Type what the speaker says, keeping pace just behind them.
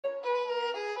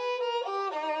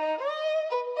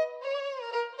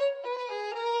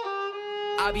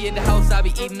I be in the house, I be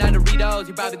eating on Doritos.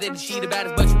 You probably didn't see the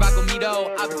baddest, but you rock on me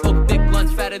though. I be smoking big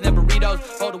blunts, fatter than burritos.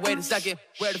 Hold on, wait a second,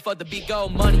 where the fuck the beat go?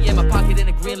 Money in my pocket and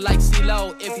a green like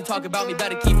CeeLo. If you talk about me,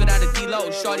 better keep it on the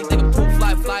D-Lo. Shorty think I'm too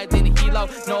fly, flyer than a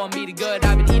helo. No, I'm eating good,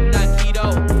 I been eating on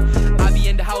keto. I be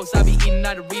in the house, I be eating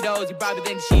on Doritos. You probably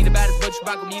didn't see the baddest, but you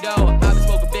rock on me though. I be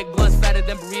smoking big blunts, fatter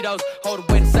than burritos. Hold on,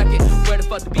 wait a second, where the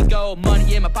fuck the beat go?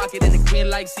 Money in my pocket and a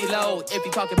green like CeeLo. If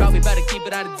you talk about me, better keep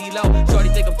it on the D-Lo. Shorty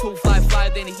think I'm too fly, flyer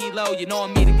than a helo. You know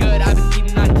I'm eating good, I've been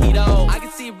eating on keto. I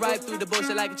can see right through the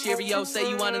bullshit like a Cheerio. Say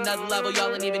you on another level,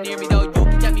 y'all ain't even near me though. You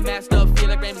can get me masked up, feel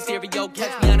like Rey Mysterio.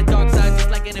 Catch me on the dark side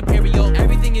just like an Imperial.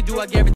 Everything you do, I guarantee